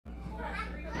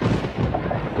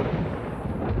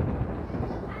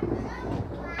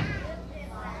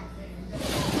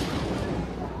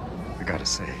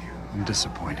I'm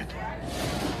disappointed.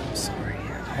 I'm sorry.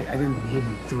 I didn't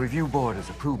mean... The review board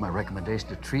has approved my recommendation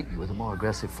to treat you with a more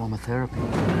aggressive form of therapy,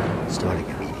 starting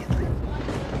immediately.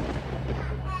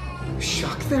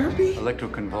 Shock therapy?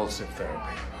 Electroconvulsive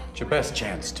therapy. It's your best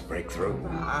chance to break through.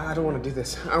 I don't want to do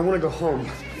this. I want to go home.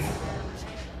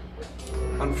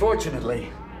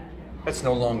 Unfortunately, that's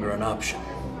no longer an option.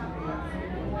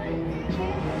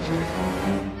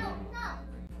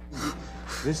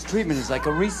 This treatment is like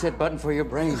a reset button for your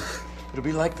brain. It'll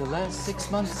be like the last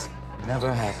 6 months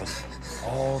never happened.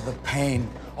 All the pain,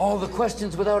 all the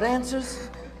questions without answers,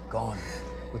 gone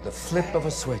with the flip of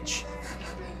a switch.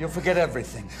 You'll forget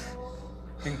everything,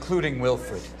 including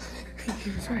Wilfred. He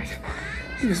was right.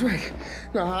 He was right.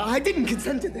 No, I didn't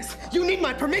consent to this. You need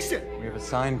my permission. We have a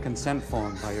signed consent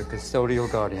form by your custodial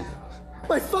guardian.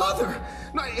 My father!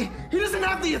 No, he doesn't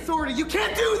have the authority. You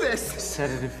can't do this!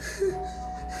 Sedative.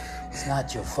 It's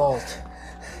not your fault.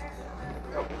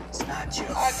 It's not your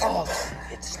fault.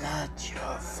 It's not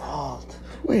your fault.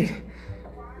 Wait,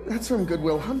 that's from Good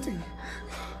Will Hunting.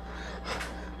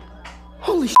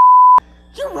 Holy sh**!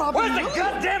 You're robbing me! Where's the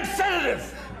goddamn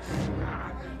sedative?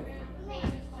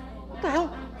 What the hell?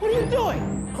 What are you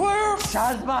doing? Clear!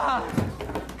 Shazma!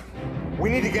 We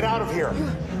need to get out of here.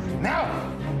 Now!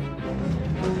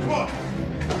 Come on.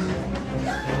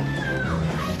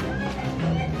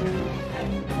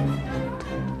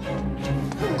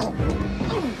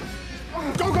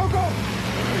 Go, go, go!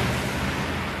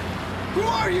 Who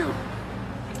are you?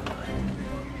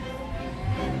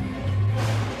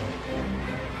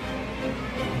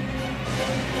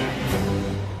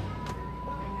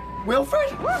 Wilfred?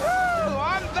 Woohoo!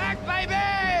 I'm back,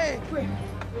 baby! Wait,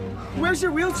 where's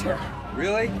your wheelchair?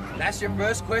 Really? That's your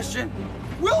first question?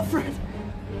 Wilfred!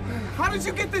 How did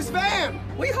you get this van?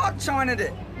 We hot-chined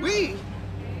it. We?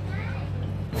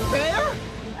 Bear?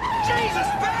 Jesus,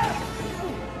 Bear!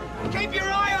 Keep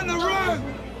your eye on the road!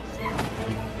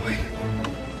 Wait,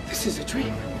 this is a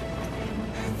dream.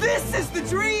 This is the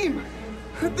dream!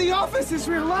 The office is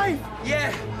real life.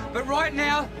 Yeah, but right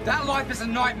now, that life is a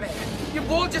nightmare. You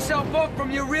bored yourself off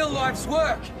from your real life's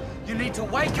work. You need to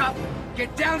wake up,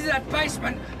 get down to that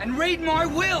basement, and read my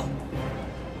will.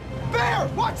 Bear,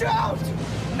 watch out!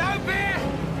 No, Bear!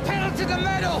 Pedal to the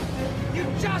metal! You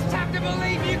just have to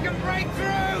believe you can break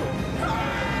through!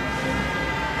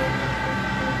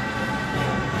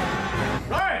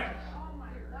 Ryan!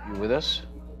 You with us?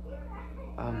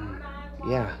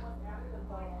 Yeah.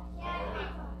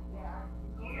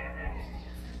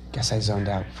 Guess I zoned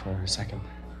out for a second.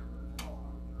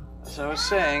 As I was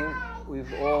saying,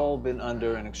 we've all been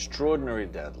under an extraordinary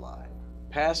deadline.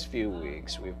 Past few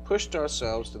weeks, we've pushed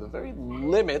ourselves to the very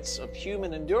limits of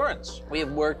human endurance. We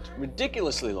have worked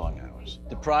ridiculously long hours,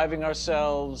 depriving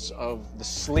ourselves of the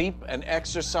sleep and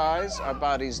exercise our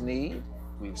bodies need.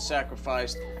 We've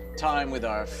sacrificed time with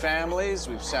our families.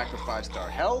 We've sacrificed our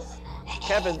health.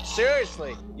 Kevin,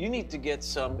 seriously, you need to get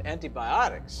some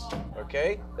antibiotics,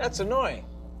 okay? That's annoying.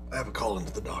 I have a call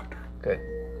into the doctor. Good.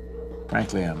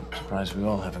 Frankly, I'm surprised we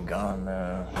all haven't gone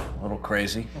a little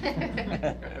crazy.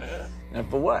 And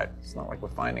for what? It's not like we're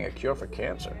finding a cure for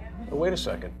cancer. Oh, wait a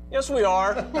second. Yes, we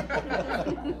are.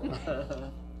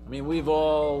 I mean, we've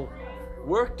all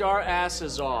worked our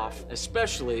asses off,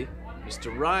 especially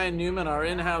Mr. Ryan Newman, our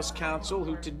in-house counsel,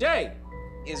 who today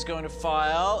is going to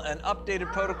file an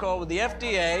updated protocol with the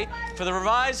FDA for the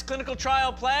revised clinical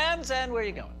trial plans. And where are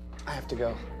you going? I have to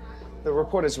go. The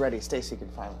report is ready. Stacy can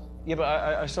file it. Yeah, but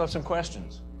I still have some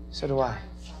questions. So do I.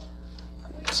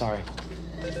 Sorry.